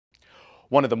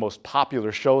One of the most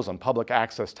popular shows on public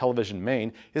access television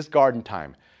Maine is Garden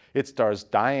Time. It stars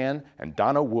Dianne and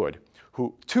Donna Wood,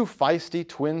 two feisty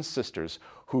twin sisters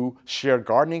who share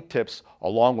gardening tips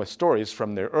along with stories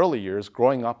from their early years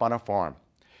growing up on a farm.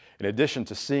 In addition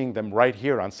to seeing them right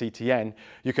here on CTN,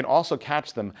 you can also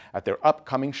catch them at their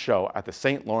upcoming show at the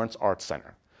St. Lawrence Arts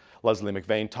Center. Leslie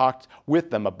McVeigh talked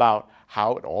with them about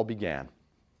how it all began.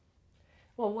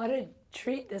 Well, what a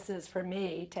treat this is for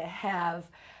me to have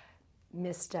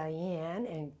Miss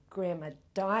Dianne and Grandma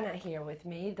Donna here with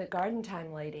me, the Garden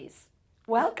Time ladies.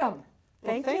 Welcome.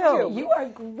 Thank you. You are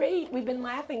great. We've been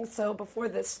laughing so before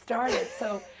this started,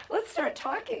 so let's start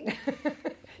talking.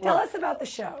 Tell us about the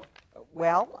show.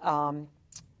 Well,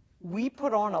 we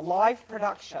put on a live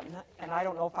production, and I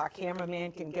don't know if our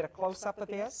cameraman can get a close-up of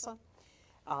this.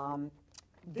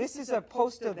 This is a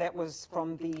poster that was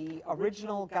from the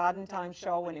original Garden Time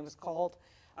show, and it was called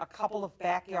A Couple of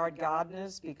Backyard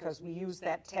Gardeners because we use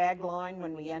that tagline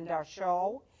when we end our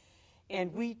show.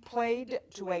 And we played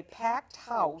to a packed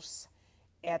house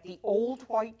at the Old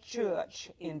White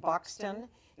Church in Buxton,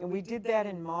 and we did that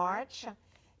in March,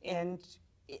 and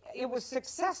it was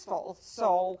successful.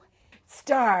 So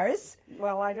stars.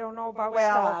 Well, I don't know about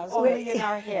stars. Only in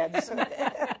our heads.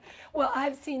 Well,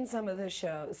 I've seen some of the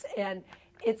shows, and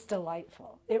it's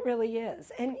delightful. It really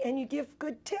is. And you give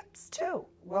good tips, too.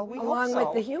 Well, we along hope so.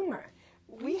 with the humor.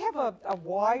 We have a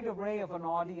wide array of an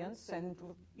audience, and,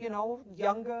 you know,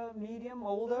 younger, medium,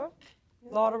 older,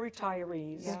 a lot of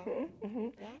retirees. Yeah. Yeah.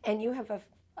 And you have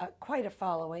quite a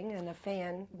following and a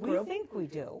fan group. We think we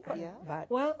do. But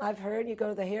well, I've heard you go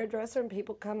to the hairdresser and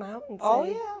people come out and say... Oh,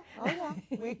 yeah.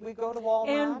 We go to Walmart.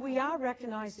 And we are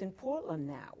recognized in Portland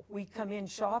now. We come in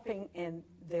shopping and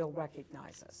they'll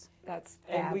recognize us. That's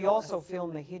fabulous. And we also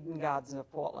film the Hidden Gardens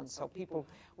of Portland, so people,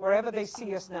 wherever they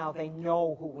see us now, they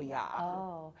know who we are.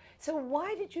 Oh. So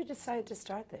why did you decide to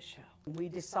start this show? We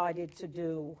decided to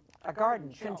do a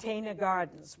garden show. Container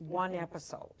Gardens, one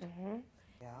episode. Mm-hmm.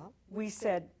 Yeah. We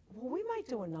said, well, we might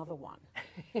do another one.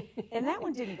 And that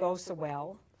one didn't go so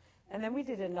well. And then we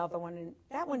did another one, and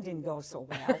that one didn't go so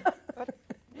well. But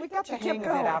we got the hang of it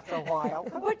after a while.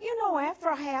 But, you know, after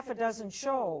a half a dozen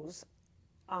shows,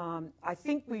 I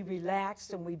think we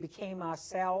relaxed and we became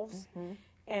ourselves. Mm-hmm.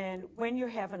 And when you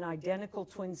have an identical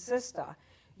twin sister,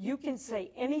 you can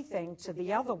say anything to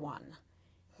the other one.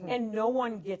 And no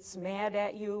one gets mad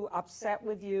at you, upset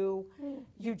with you.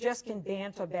 You just can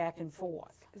banter back and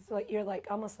forth. It's like you're like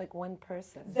almost like one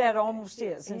person. That almost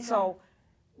is. And so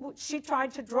she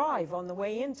tried to drive on the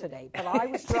way in today, but I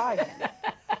was driving.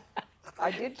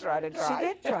 I did try to drive. She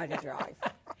did try to drive.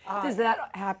 Does that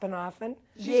happen often?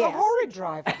 She's a horrid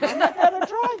driver. I'm a better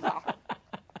driver.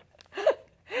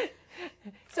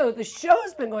 So the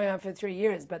show's been going on for 3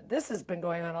 years, but this has been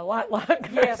going on a lot longer.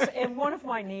 Yes, and one of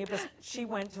my neighbors, she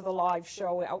went to the live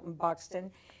show out in Buxton,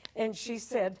 and she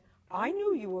said, I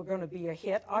knew you were going to be a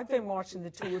hit. I've been watching the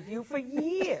two of you for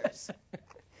years.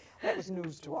 That was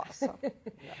news to us. Yeah.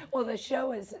 Well, the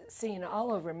show is seen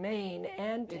all over Maine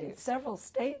and in several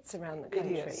states around the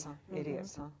country. It is. It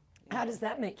is. How does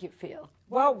that make you feel?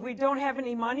 Well, we don't have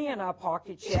any money in our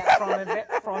pockets yet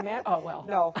from it. Oh, well.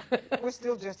 No, we're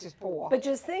still just as poor. But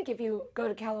just think, if you go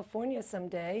to California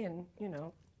someday and, you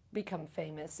know, become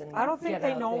famous and I don't think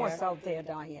they know there. us out there,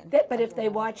 Diane. But if they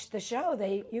watch the show,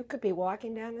 you could be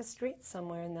walking down the street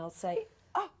somewhere and they'll say,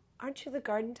 oh, aren't you the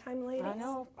Garden Time ladies? I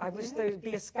know. I wish there'd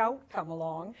be a scout come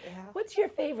along. Yeah. What's your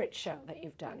favorite show that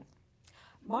you've done?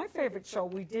 My favorite show,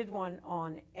 we did one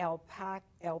on alpacas,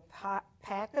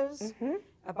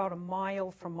 about a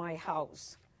mile from my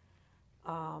house.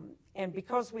 And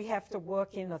because we have to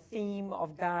work in a theme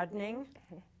of gardening,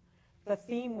 the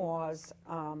theme was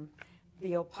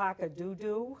the alpaca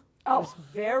doo-doo. It was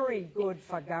very good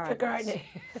for gardening. For gardening.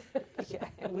 Yeah,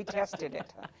 and we tested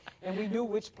it. And we knew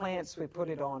which plants we put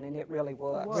it on, and it really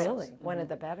works. Really? One of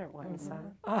the better ones,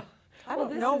 huh? I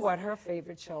don't know what her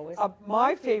favorite show is.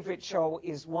 My favorite show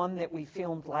is one that we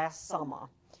filmed last summer.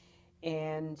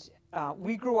 And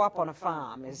we grew up on a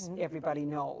farm, as everybody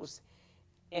knows.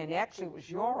 And actually, it was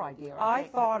your idea. I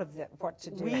thought of what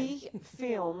to do. We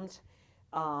filmed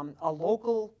a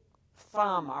local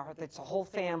farmer that's a whole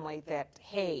family that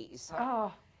hays.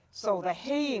 Oh. So the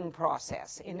haying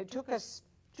process, and it took us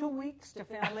 2 weeks to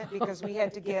film it because we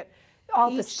had to get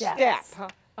all each the steps.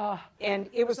 And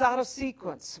it was out of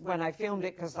sequence when I filmed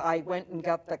it because I went and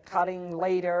got the cutting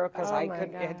later because I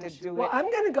had to do Well, it. I'm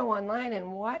going to go online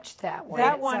and watch that one.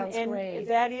 That It one, sounds and great.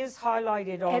 that is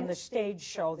highlighted on the stage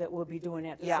show that we'll be doing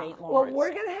at the St. Well, Lawrence.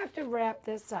 we're going to have to wrap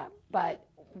this up, but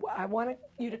I want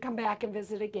you to come back and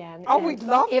visit again. Oh, And we'd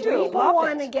love if to. people Love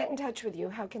want it. to get in touch with you,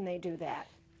 how can they do that?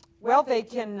 Well, they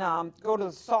can go to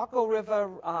the Saco River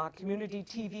Community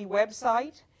TV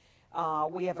website.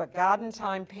 We have a Garden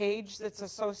Time page that's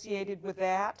associated with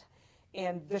that.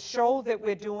 And the show that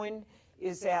we're doing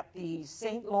is at the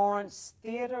St. Lawrence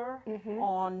Theater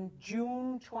on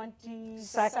June 22nd,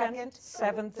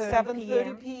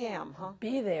 7:30 p.m. Huh?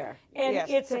 Be there. And Yes.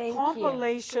 it's a Thank you.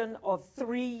 compilation of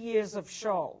 3 years of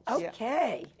shows.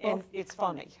 Okay. And it's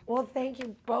funny. Well, thank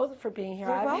you both for being here.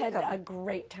 You're I've had welcome. a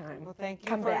great time. Well, thank you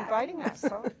Come for back. inviting us.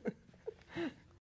 Huh?